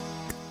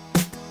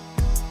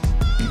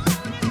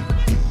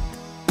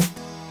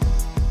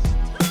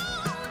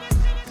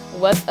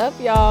What's up,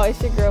 y'all? It's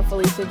your girl,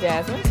 Felicia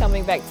Jasmine,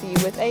 coming back to you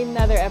with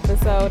another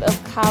episode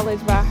of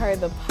College by Her,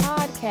 the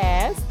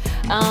podcast.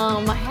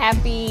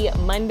 Happy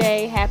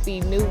Monday,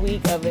 happy new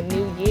week of a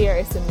new year.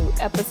 It's a new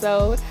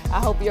episode. I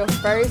hope your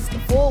first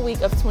full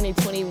week of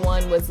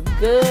 2021 was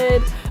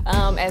good,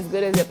 as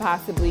good as it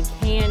possibly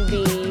can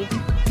be.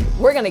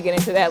 We're going to get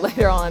into that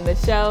later on in the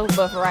show,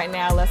 but for right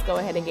now, let's go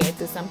ahead and get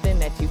into something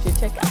that you should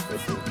check out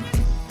this week.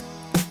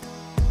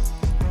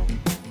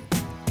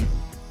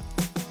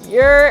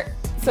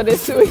 So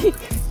this week,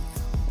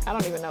 I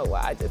don't even know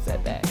why I just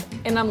said that,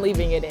 and I'm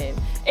leaving it in.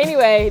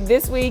 Anyway,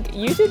 this week,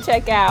 you should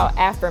check out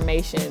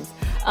affirmations.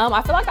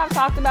 I feel like I've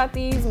talked about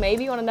these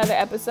maybe on another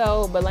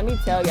episode, but let me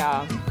tell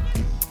y'all,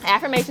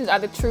 affirmations are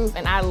the truth,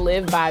 and I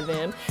live by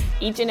them.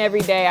 Each and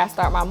every day, I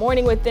start my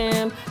morning with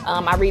them.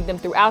 I read them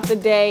throughout the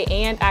day,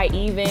 and I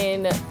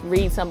even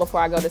read some before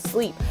I go to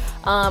sleep.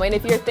 And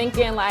if you're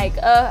thinking like,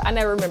 I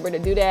never remember to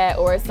do that,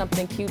 or it's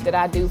something cute that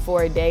I do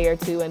for a day or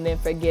two and then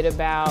forget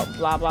about,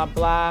 blah, blah,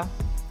 blah,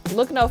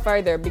 look no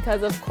further,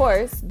 because of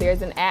course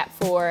there's an app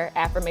for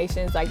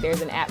affirmations like there's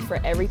an app for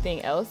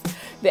everything else.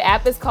 The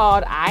app is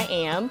called I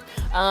Am,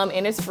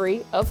 and it's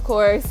free, of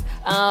course.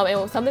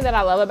 And something that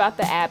I love about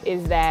the app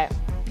is that,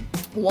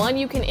 one,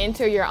 you can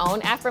enter your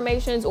own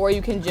affirmations, or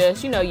you can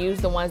just, use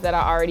the ones that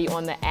are already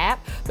on the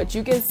app, but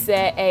you can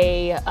set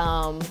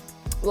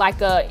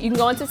you can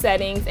go into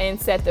settings and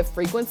set the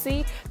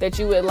frequency that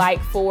you would like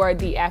for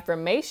the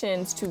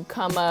affirmations to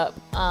come up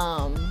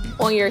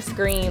on your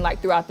screen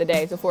like throughout the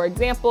day. So for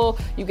example,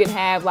 you can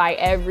have like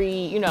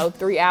every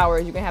 3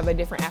 hours you can have a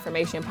different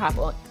affirmation pop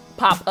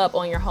up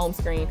on your home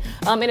screen.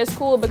 And it's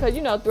cool because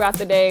throughout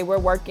the day we're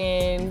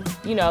working,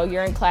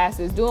 you're in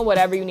classes, doing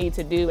whatever you need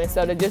to do, and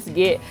so to just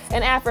get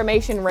an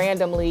affirmation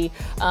randomly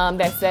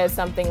that says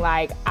something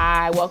like,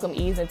 I welcome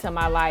ease into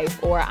my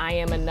life, or I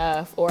am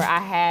enough, or I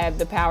have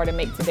the power to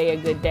make today a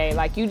good day.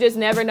 Like, you just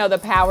never know the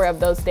power of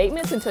those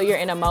statements until you're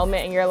in a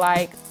moment and you're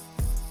like,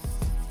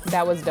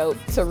 that was dope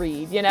to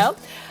read,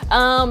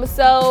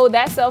 So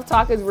that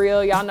self-talk is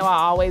real. Y'all know I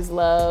always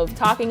love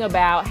talking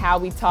about how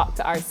we talk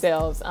to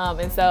ourselves.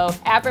 And so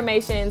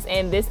affirmations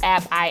and this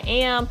app, I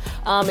Am,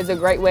 is a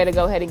great way to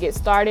go ahead and get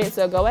started.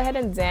 So go ahead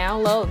and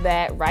download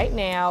that right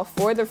now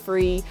for the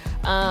free.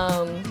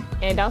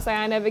 And don't say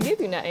I never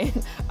give you nothing.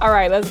 All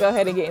right, let's go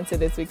ahead and get into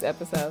this week's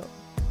episode.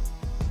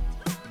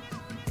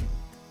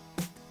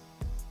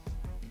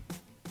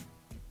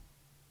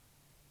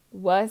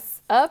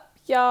 What's up,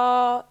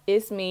 y'all?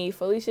 It's me,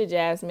 Felicia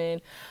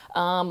Jasmine,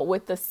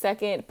 with the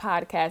second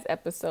podcast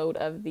episode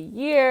of the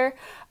year.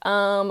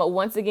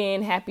 Once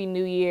again, Happy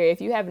New Year.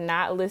 If you have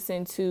not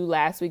listened to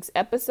last week's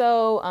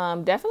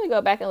episode, definitely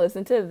go back and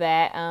listen to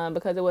that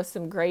because there was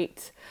some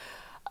great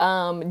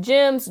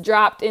gems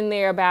dropped in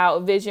there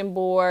about vision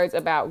boards,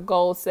 about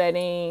goal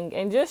setting,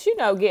 and just,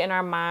 getting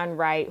our mind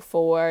right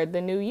for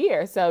the new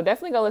year. So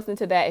definitely go listen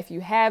to that if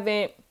you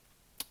haven't.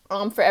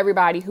 For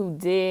everybody who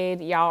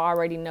did, y'all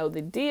already know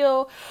the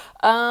deal.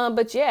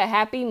 But yeah,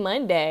 happy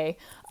Monday.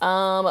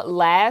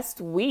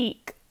 Last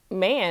week,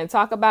 man,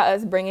 talk about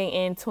us bringing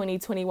in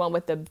 2021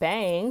 with a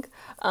bang.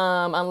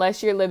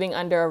 Unless you're living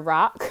under a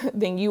rock,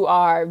 then you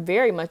are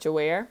very much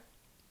aware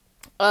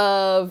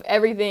of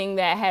everything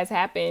that has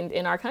happened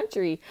in our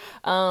country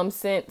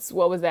since,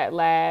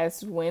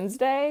 last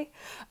Wednesday?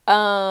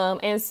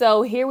 And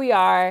so here we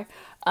are.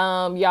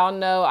 Y'all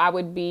know I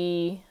would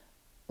be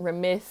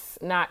remiss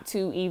not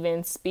to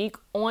even speak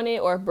on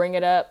it or bring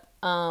it up.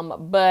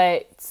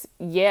 But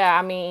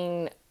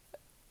yeah,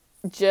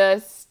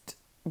 just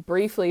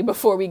briefly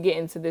before we get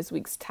into this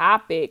week's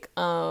topic,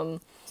 I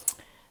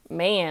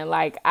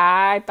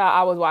thought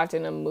I was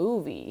watching a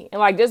movie,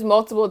 and just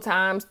multiple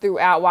times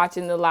throughout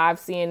watching the live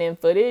CNN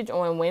footage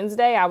on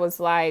Wednesday, I was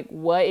like,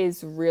 what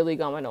is really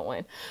going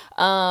on?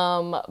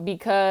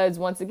 Because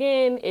once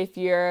again, if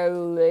you're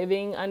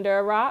living under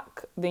a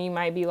rock, then you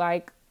might be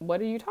like, what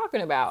are you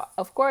talking about?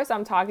 Of course,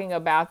 I'm talking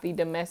about the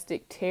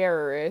domestic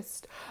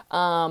terrorist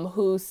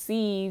who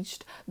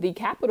sieged the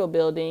Capitol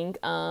building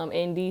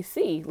in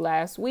D.C.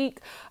 last week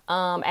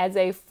as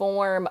a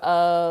form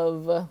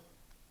of,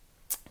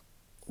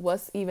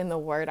 what's even the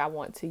word I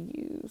want to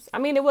use?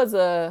 It was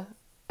a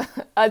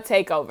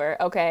takeover,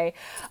 okay,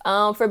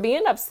 for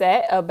being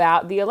upset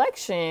about the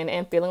election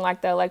and feeling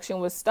like the election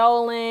was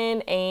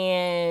stolen.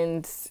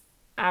 And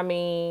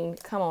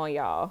come on,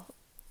 y'all.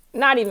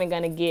 Not even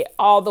going to get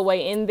all the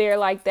way in there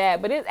like that,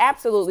 but it's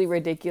absolutely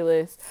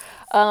ridiculous.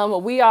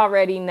 We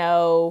already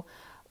know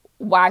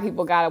why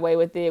people got away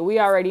with it. We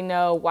already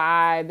know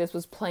why this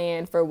was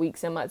planned for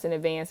weeks and months in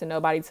advance and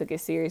nobody took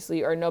it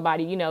seriously, or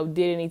nobody,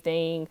 did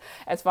anything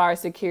as far as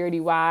security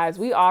wise.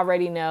 We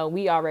already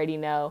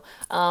know.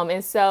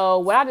 And so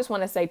what I just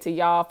want to say to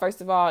y'all,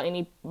 first of all,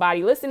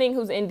 anybody listening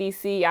who's in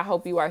DC, I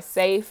hope you are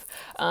safe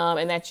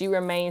and that you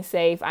remain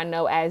safe. I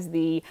know as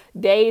the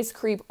days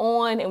creep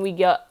on and we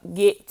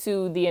get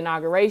to the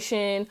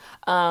inauguration,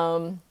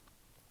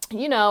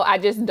 I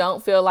just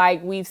don't feel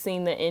like we've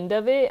seen the end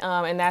of it.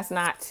 And that's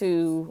not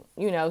to,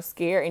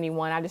 scare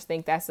anyone. I just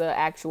think that's an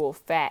actual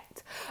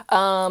fact.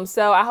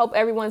 So I hope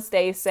everyone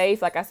stays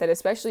safe, like I said,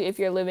 especially if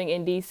you're living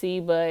in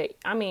DC. But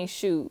I mean,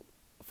 shoot,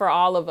 for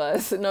all of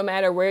us, no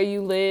matter where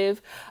you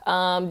live,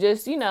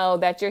 just,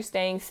 that you're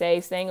staying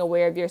safe, staying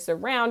aware of your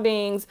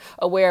surroundings,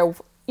 aware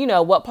of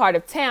what part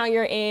of town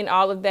you're in,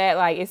 all of that.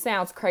 Like, it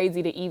sounds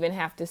crazy to even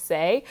have to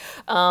say,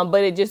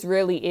 but it just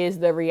really is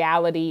the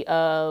reality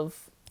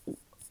of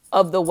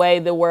the way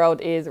the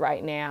world is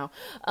right now.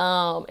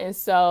 And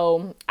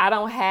so I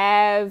don't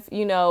have,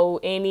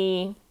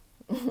 any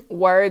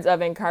words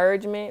of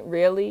encouragement,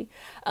 really.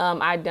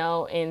 I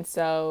don't. And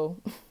so,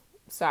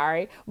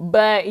 sorry.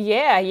 But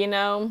yeah,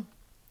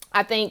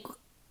 I think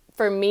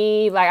for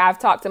me, like, I've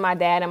talked to my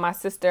dad and my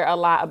sister a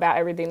lot about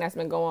everything that's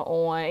been going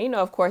on,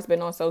 of course,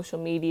 been on social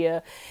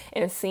media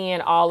and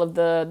seeing all of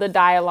the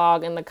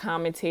dialogue and the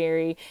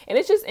commentary. And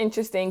it's just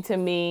interesting to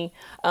me,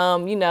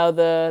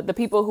 the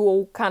people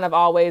who kind of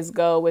always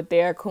go with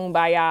their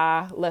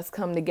kumbaya, let's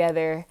come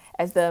together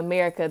as the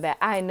America that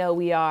I know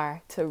we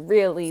are, to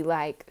really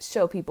like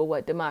show people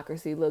what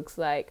democracy looks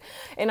like.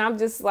 And I'm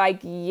just like,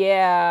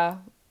 yeah,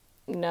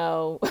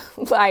 no,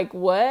 like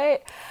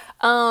what?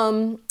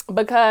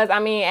 Because I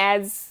mean,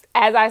 as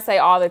I say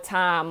all the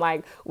time,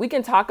 like, we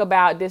can talk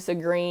about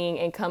disagreeing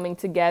and coming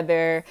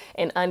together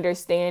and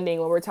understanding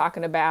when we're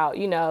talking about,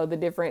 the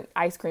different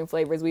ice cream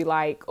flavors we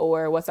like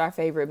or what's our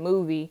favorite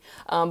movie.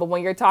 But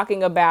when you're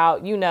talking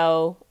about,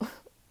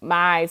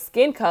 my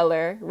skin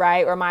color,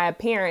 right, or my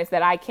appearance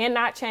that I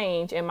cannot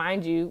change, and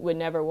mind you, would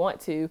never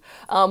want to,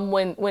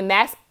 when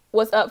that's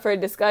what's up for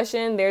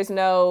discussion,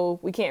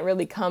 we can't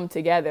really come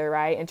together,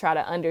 right, and try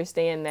to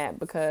understand that,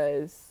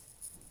 because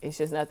it's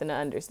just nothing to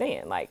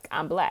understand. Like,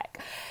 I'm Black.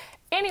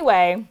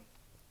 Anyway,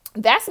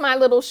 that's my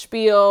little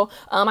spiel.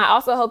 I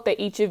also hope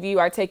that each of you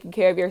are taking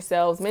care of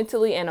yourselves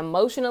mentally and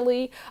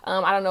emotionally.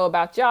 I don't know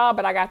about y'all,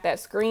 but I got that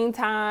screen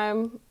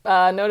time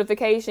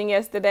notification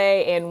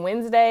yesterday and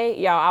Wednesday.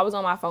 Y'all, I was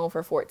on my phone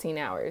for 14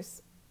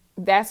 hours.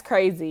 That's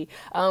crazy.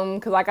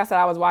 Because like I said,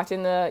 I was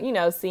watching the,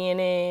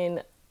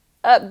 CNN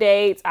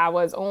updates. I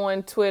was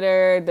on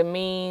Twitter, the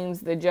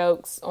memes, the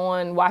jokes,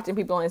 on watching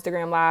people on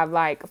Instagram Live.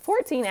 Like,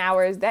 14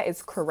 hours, that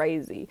is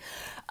crazy.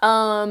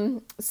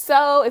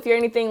 So if you're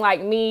anything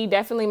like me,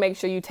 definitely make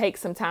sure you take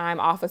some time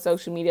off of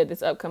social media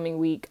this upcoming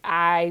week.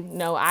 I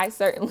know I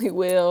certainly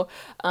will.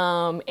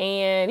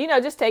 And,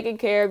 just taking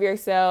care of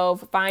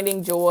yourself,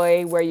 finding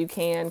joy where you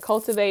can,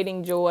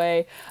 cultivating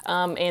joy,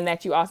 and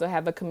that you also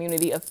have a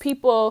community of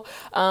people,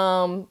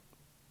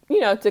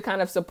 to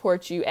kind of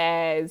support you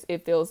as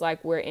it feels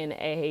like we're in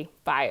a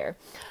fire.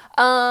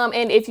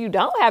 And if you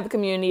don't have a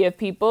community of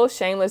people,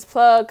 shameless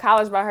plug,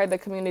 College by Her, the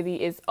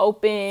community is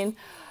open,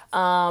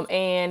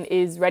 and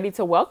is ready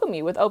to welcome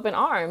you with open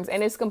arms,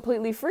 and it's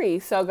completely free.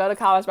 So go to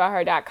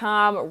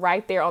collegebyher.com.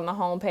 Right there on the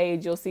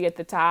homepage, you'll see at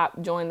the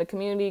top, join the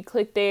community.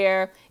 Click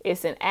there.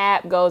 It's an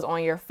app, goes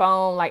on your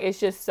phone. Like, it's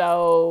just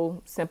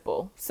so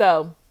simple.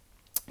 So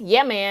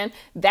yeah, man,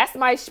 that's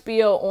my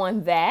spiel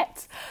on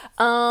that.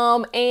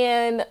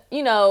 And,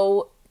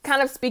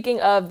 kind of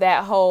speaking of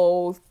that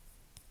whole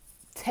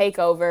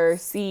takeover,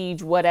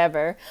 siege,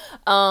 whatever,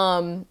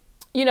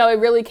 it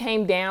really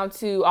came down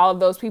to all of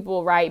those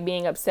people, right,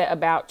 being upset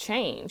about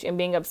change and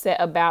being upset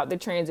about the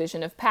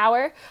transition of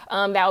power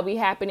that will be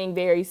happening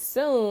very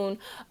soon,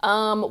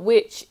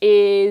 which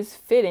is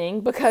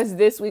fitting because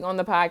this week on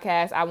the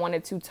podcast, I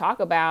wanted to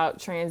talk about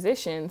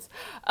transitions.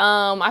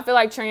 I feel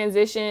like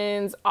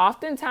transitions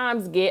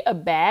oftentimes get a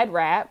bad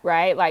rap,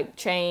 right? Like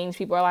change,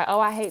 people are like, oh,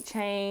 I hate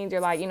change, or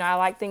like, I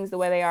like things the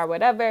way they are,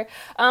 whatever.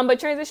 But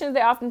transitions,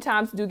 they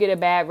oftentimes do get a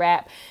bad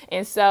rap.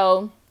 And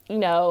so,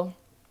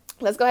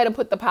 let's go ahead and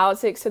put the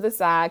politics to the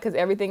side, because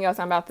everything else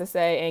I'm about to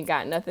say ain't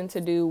got nothing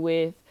to do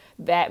with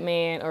that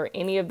man or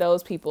any of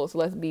those people. So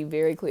let's be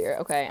very clear.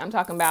 Okay. I'm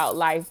talking about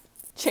life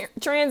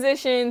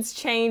transitions,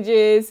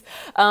 changes.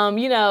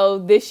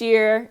 This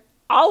year,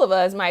 all of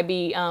us might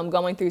be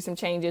going through some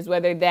changes,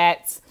 whether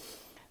that's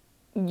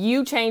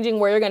you changing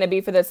where you're going to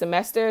be for the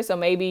semester. So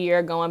maybe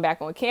you're going back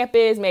on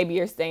campus, maybe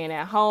you're staying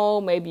at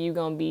home, maybe you're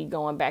going to be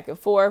going back and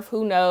forth,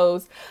 who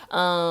knows.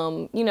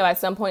 At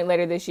some point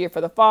later this year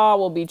for the fall,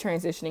 we'll be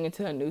transitioning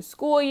into a new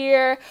school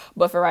year,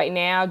 but for right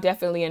now,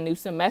 definitely a new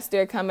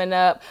semester coming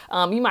up.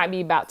 You might be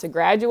about to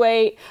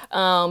graduate,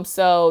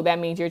 so that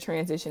means you're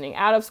transitioning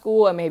out of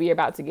school, and maybe you're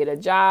about to get a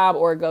job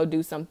or go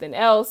do something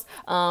else.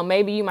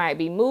 Maybe you might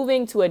be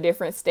moving to a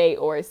different state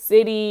or a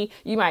city,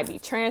 you might be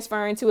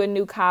transferring to a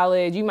new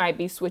college, you might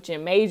be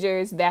switching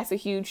majors. That's a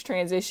huge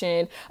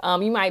transition.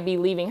 You might be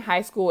leaving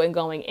high school and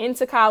going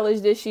into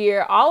college this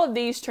year. All of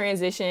these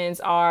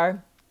transitions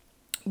are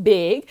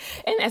big,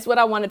 and that's what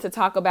I wanted to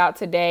talk about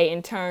today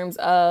in terms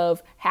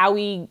of how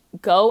we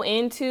go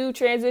into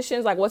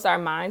transitions, like what's our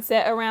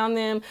mindset around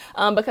them,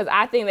 because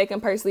I think they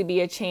can personally be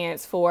a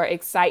chance for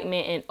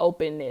excitement and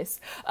openness.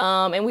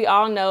 And we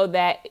all know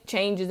that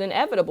change is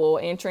inevitable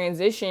and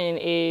transition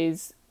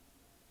is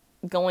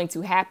going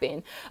to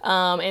happen.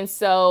 And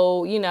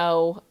so,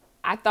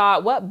 I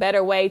thought, what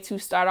better way to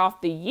start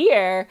off the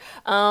year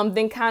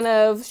than kind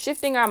of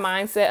shifting our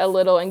mindset a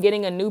little and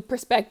getting a new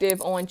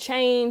perspective on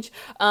change,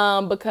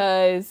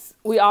 because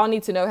we all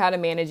need to know how to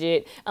manage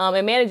it,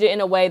 and manage it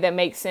in a way that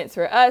makes sense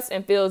for us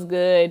and feels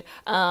good,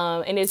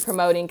 and is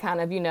promoting kind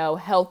of,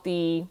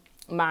 healthy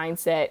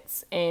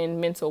mindsets and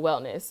mental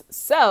wellness.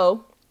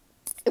 So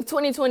if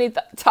 2020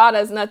 taught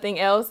us nothing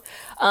else,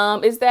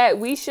 is that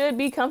we should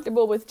be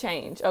comfortable with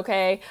change,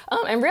 okay?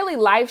 And really,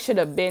 life should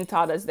have been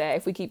taught us that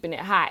if we're keeping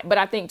it hot. But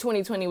I think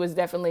 2020 was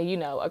definitely,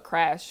 a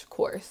crash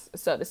course,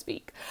 so to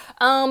speak.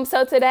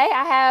 So today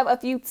I have a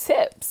few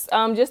tips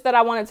just that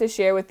I wanted to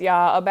share with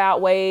y'all about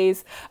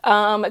ways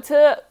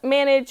to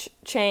manage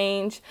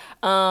change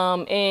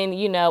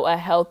in, a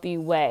healthy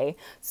way.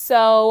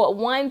 So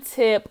one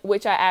tip,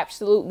 which I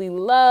absolutely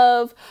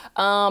love,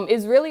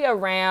 is really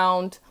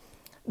around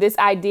this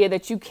idea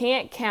that you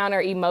can't counter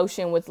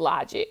emotion with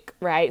logic,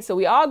 right? So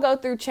we all go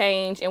through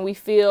change and we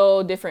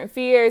feel different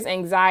fears,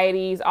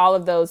 anxieties, all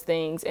of those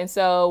things. And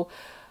so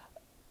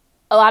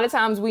a lot of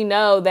times we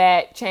know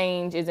that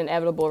change is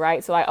inevitable,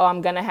 right? So like, oh, I'm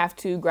going to have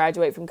to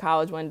graduate from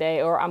college one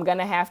day, or I'm going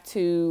to have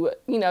to,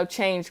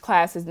 change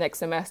classes next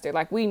semester.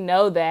 Like, we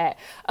know that.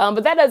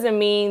 But that doesn't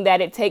mean that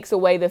it takes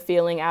away the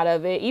feeling out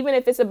of it. Even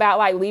if it's about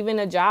like leaving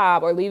a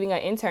job or leaving an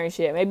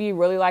internship, maybe you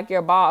really like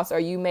your boss or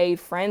you made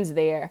friends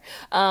there.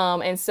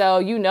 And so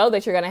you know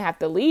that you're going to have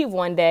to leave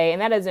one day.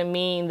 And that doesn't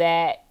mean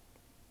that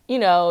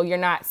you're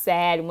not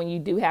sad when you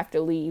do have to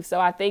leave. So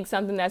I think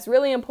something that's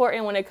really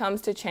important when it comes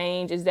to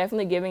change is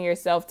definitely giving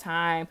yourself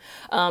time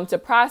to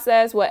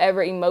process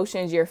whatever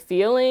emotions you're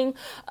feeling,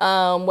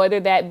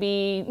 whether that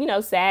be,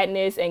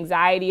 sadness,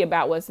 anxiety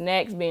about what's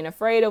next, being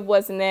afraid of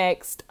what's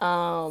next,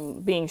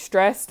 being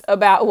stressed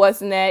about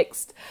what's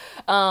next,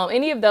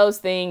 any of those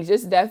things,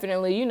 just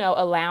definitely,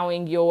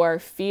 allowing your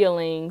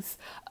feelings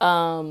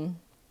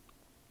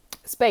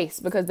space,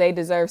 because they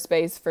deserve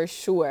space for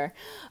sure.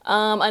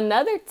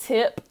 Another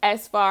tip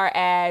as far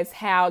as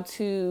how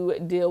to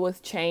deal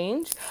with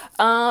change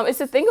is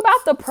to think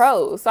about the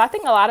pros. So I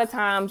think a lot of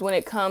times when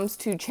it comes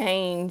to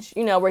change,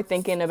 we're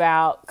thinking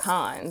about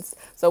cons.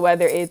 So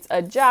whether it's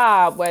a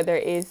job, whether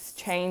it's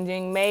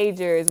changing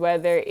majors,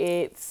 whether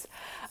it's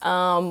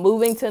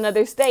moving to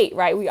another state,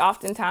 right? We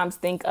oftentimes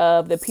think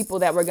of the people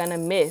that we're going to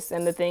miss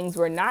and the things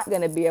we're not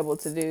going to be able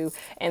to do,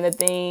 and the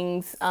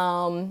things,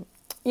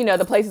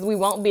 the places we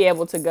won't be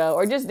able to go,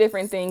 or just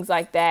different things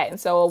like that. And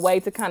so a way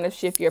to kind of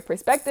shift your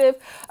perspective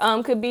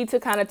could be to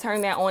kind of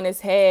turn that on its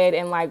head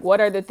and like,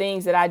 what are the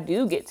things that I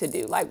do get to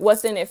do? Like,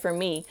 what's in it for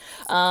me?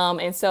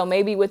 And so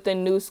maybe with the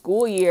new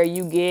school year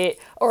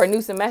or a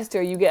new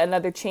semester, you get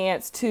another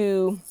chance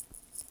to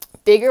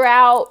figure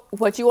out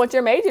what you want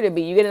your major to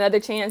be. You get another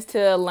chance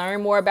to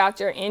learn more about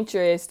your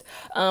interest,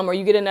 or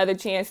you get another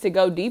chance to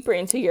go deeper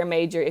into your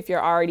major if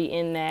you're already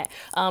in that.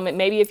 And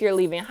maybe if you're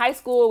leaving high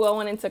school,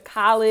 going into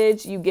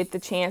college, you get the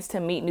chance to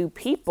meet new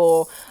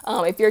people.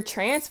 If you're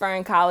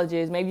transferring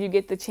colleges, maybe you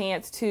get the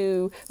chance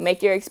to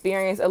make your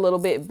experience a little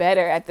bit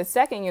better at the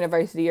second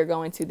university you're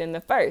going to than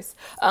the first.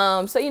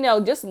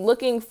 So, just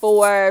looking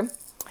for,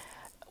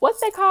 what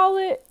they call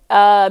it?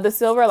 The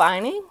silver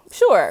lining?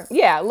 Sure.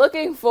 Yeah.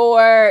 Looking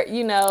for,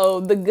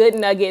 the good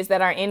nuggets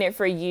that are in it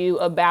for you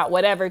about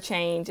whatever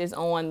change is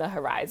on the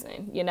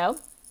horizon,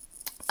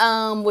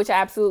 which I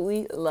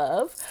absolutely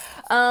love.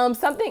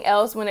 Something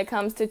else when it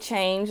comes to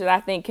change that I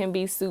think can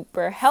be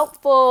super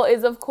helpful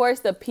is, of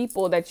course, the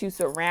people that you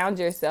surround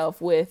yourself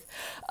with.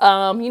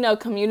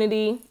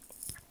 Community.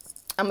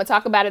 I'm going to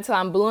talk about it till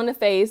I'm blue in the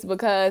face,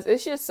 because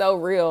it's just so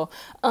real.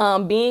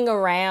 Being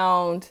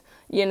around,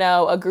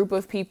 a group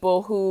of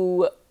people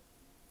who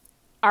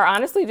are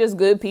honestly just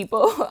good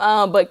people,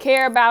 but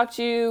care about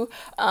you,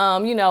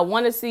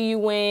 want to see you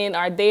win,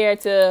 are there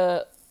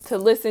to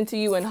listen to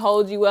you and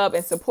hold you up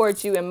and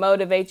support you and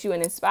motivate you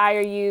and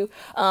inspire you.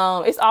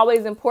 It's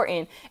always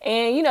important.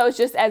 And, it's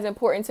just as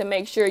important to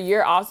make sure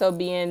you're also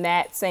being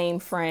that same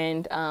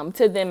friend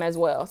to them as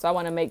well. So I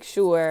want to make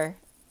sure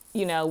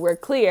we're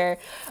clear.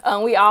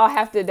 We all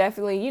have to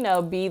definitely,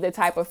 be the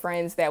type of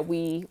friends that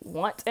we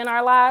want in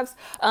our lives.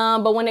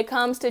 But when it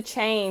comes to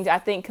change, I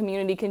think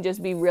community can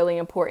just be really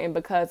important,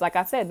 because like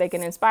I said, they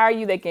can inspire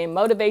you, they can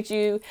motivate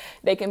you,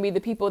 they can be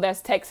the people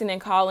that's texting and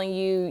calling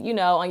you,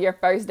 on your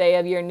first day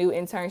of your new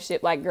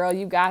internship, like, girl,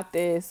 you got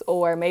this.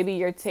 Or maybe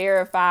you're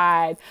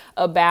terrified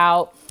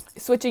about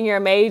switching your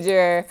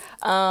major,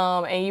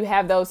 and you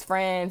have those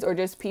friends or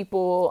just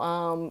people,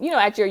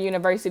 at your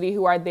university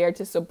who are there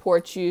to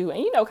support you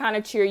and, kind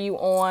of cheer you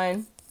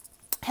on,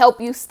 help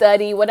you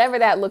study, whatever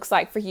that looks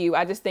like for you.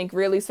 I just think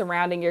really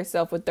surrounding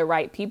yourself with the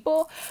right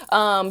people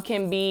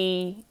can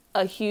be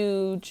a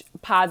huge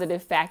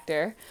positive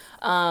factor.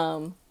 Did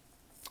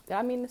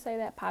I mean to say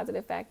that?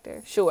 Positive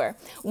factor? Sure.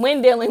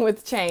 When dealing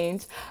with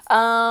change.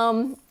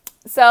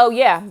 So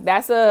yeah,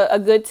 that's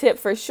a good tip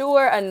for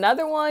sure.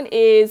 Another one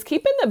is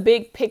keeping the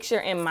big picture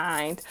in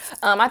mind.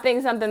 I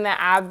think something that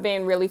I've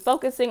been really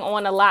focusing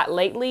on a lot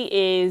lately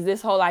is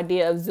this whole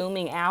idea of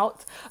zooming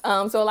out.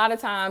 So a lot of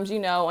times,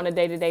 on a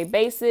day-to-day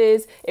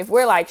basis, if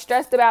we're like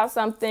stressed about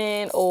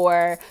something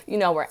or,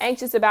 we're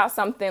anxious about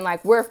something,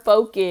 like we're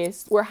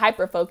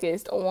hyper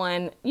focused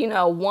on,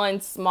 one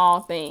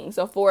small thing.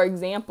 So for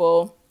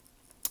example,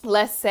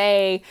 let's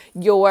say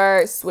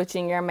you're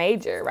switching your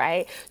major,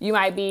 right? You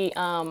might be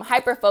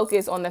hyper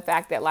focused on the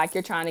fact that like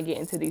you're trying to get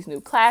into these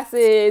new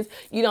classes.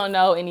 You don't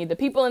know any of the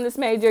people in this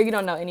major. You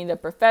don't know any of the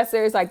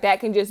professors. Like that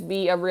can just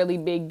be a really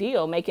big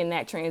deal, making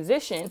that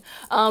transition.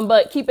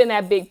 But keeping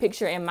that big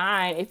picture in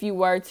mind, if you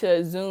were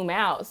to zoom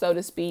out, so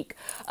to speak,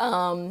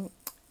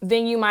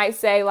 then you might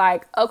say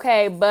like,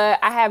 okay, but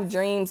I have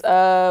dreams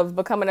of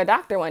becoming a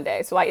doctor one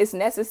day. So like it's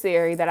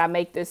necessary that I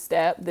make this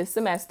step this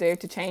semester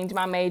to change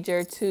my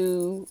major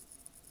to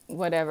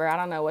whatever. I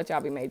don't know what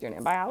y'all be majoring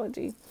in,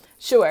 biology.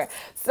 Sure.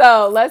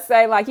 So let's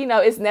say like,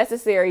 it's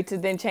necessary to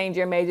then change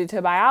your major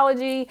to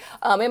biology.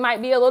 It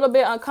might be a little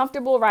bit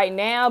uncomfortable right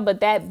now, but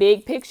that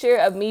big picture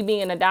of me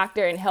being a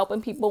doctor and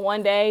helping people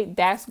one day,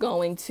 that's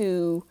going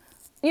to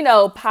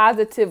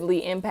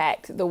positively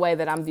impact the way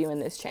that I'm viewing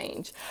this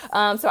change.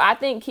 So I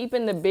think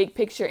keeping the big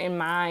picture in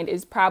mind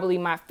is probably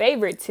my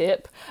favorite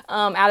tip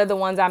out of the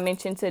ones I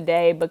mentioned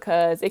today,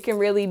 because it can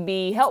really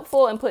be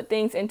helpful and put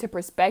things into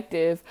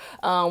perspective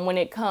when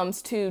it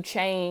comes to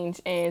change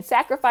and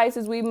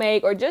sacrifices we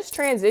make or just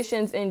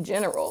transitions in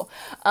general.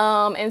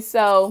 And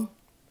so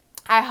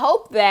I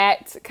hope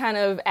that kind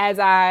of as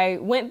I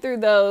went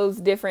through those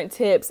different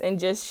tips and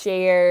just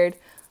shared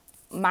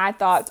my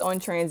thoughts on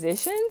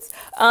transitions,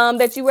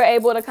 that you were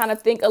able to kind of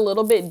think a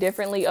little bit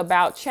differently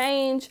about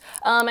change,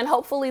 and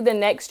hopefully the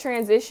next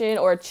transition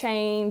or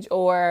change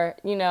or,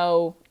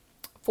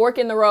 fork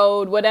in the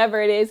road,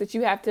 whatever it is that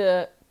you have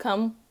to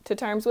come to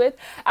terms with.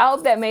 I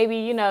hope that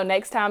maybe,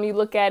 next time you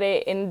look at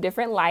it in a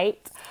different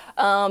light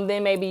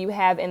than maybe you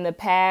have in the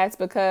past,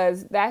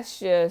 because that's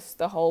just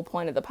the whole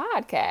point of the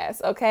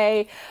podcast,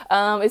 okay?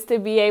 Is to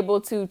be able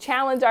to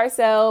challenge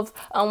ourselves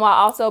while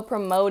also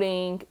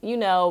promoting,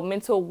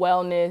 mental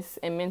wellness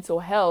and mental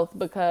health,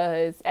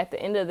 because at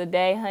the end of the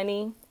day,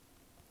 honey,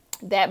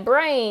 that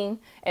brain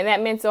and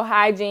that mental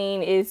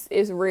hygiene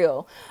is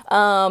real.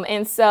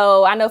 And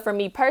so I know for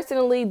me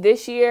personally,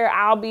 this year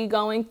I'll be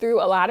going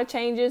through a lot of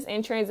changes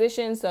and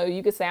transitions. So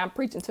you could say I'm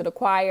preaching to the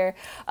choir.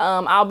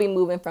 I'll be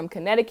moving from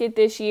Connecticut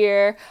this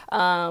year,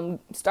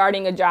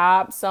 starting a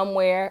job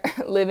somewhere,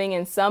 living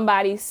in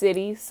somebody's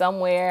city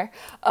somewhere,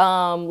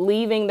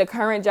 leaving the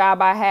current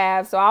job I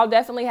have. So I'll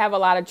definitely have a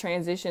lot of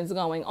transitions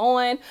going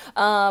on.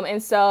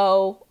 And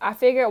so I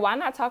figured, why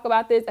not talk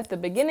about this at the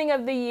beginning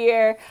of the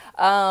year?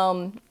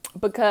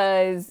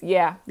 Because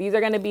these are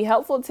going to be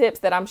helpful tips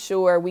that I'm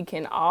sure we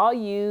can all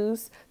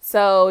use.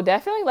 So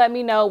definitely let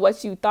me know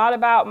what you thought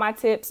about my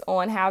tips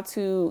on how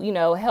to,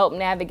 help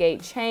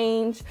navigate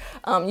change.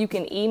 You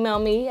can email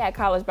me at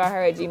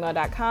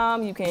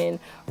collegebyher@gmail.com. You can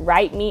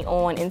write me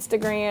on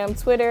Instagram,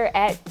 Twitter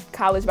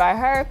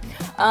 @collegebyher,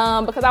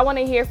 because I want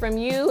to hear from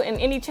you and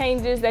any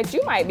changes that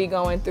you might be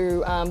going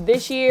through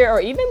this year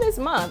or even this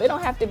month. It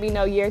don't have to be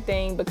no year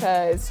thing,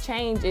 because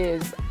change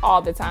is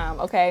all the time,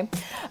 okay?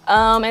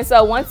 And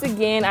so once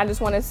again, I just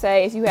want to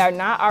say, if you are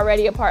not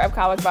already a part of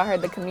College by Her,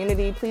 the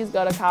community, please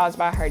go to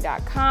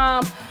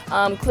collegebyher.com.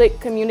 Click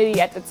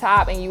community at the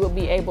top and you will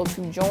be able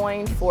to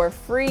join for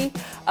free.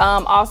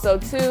 Also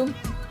too,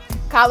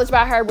 College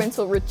by Her's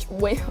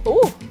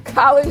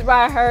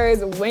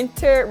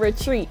winter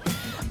retreat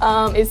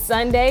is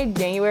Sunday,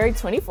 January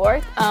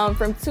 24th,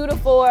 from 2 to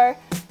 4.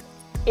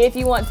 If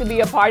you want to be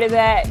a part of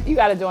that, you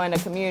got to join the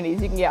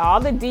communities. You can get all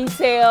the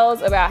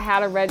details about how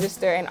to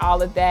register and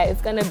all of that.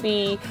 It's going to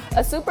be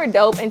a super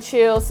dope and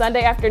chill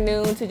Sunday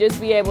afternoon to just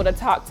be able to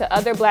talk to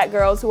other Black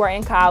girls who are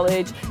in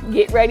college,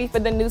 get ready for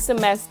the new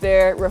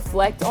semester,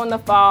 reflect on the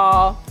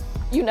fall,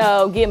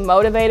 get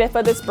motivated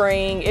for the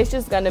spring. It's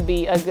just going to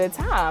be a good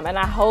time, and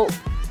I hope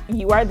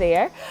you are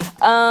there.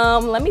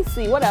 Let me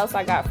see what else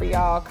I got for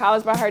y'all.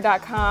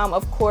 collegebyher.com,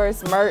 of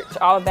course, merch,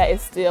 all of that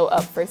is still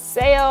up for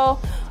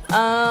sale.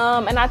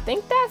 And I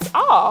think that's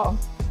all.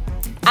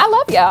 I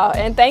love y'all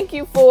and thank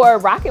you for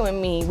rocking with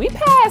me. We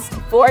passed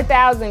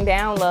 4,000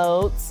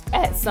 downloads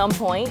at some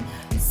point.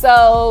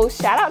 So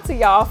shout out to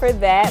y'all for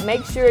that.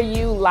 Make sure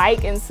you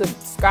like and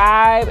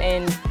subscribe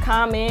and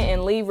comment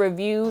and leave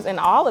reviews and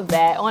all of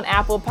that on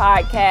Apple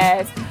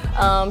Podcasts.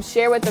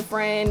 Share with a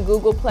friend,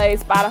 Google Play,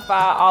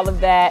 Spotify, all of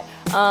that.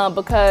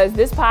 Because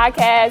this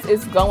podcast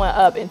is going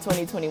up in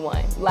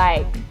 2021.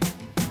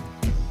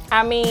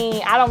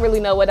 I don't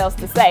really know what else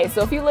to say.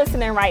 So if you're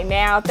listening right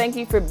now, thank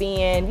you for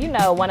being,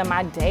 one of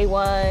my day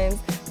ones,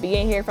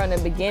 being here from the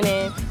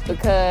beginning,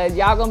 because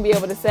y'all gonna be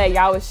able to say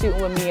y'all was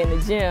shooting with me in the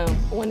gym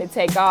when it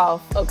take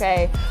off,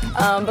 okay?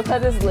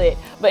 Because it's lit.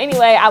 But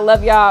anyway, I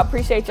love y'all.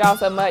 Appreciate y'all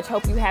so much.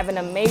 Hope you have an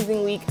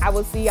amazing week. I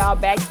will see y'all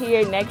back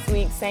here next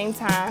week, same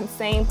time,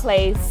 same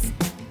place.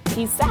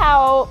 Peace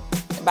out.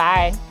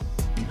 Bye.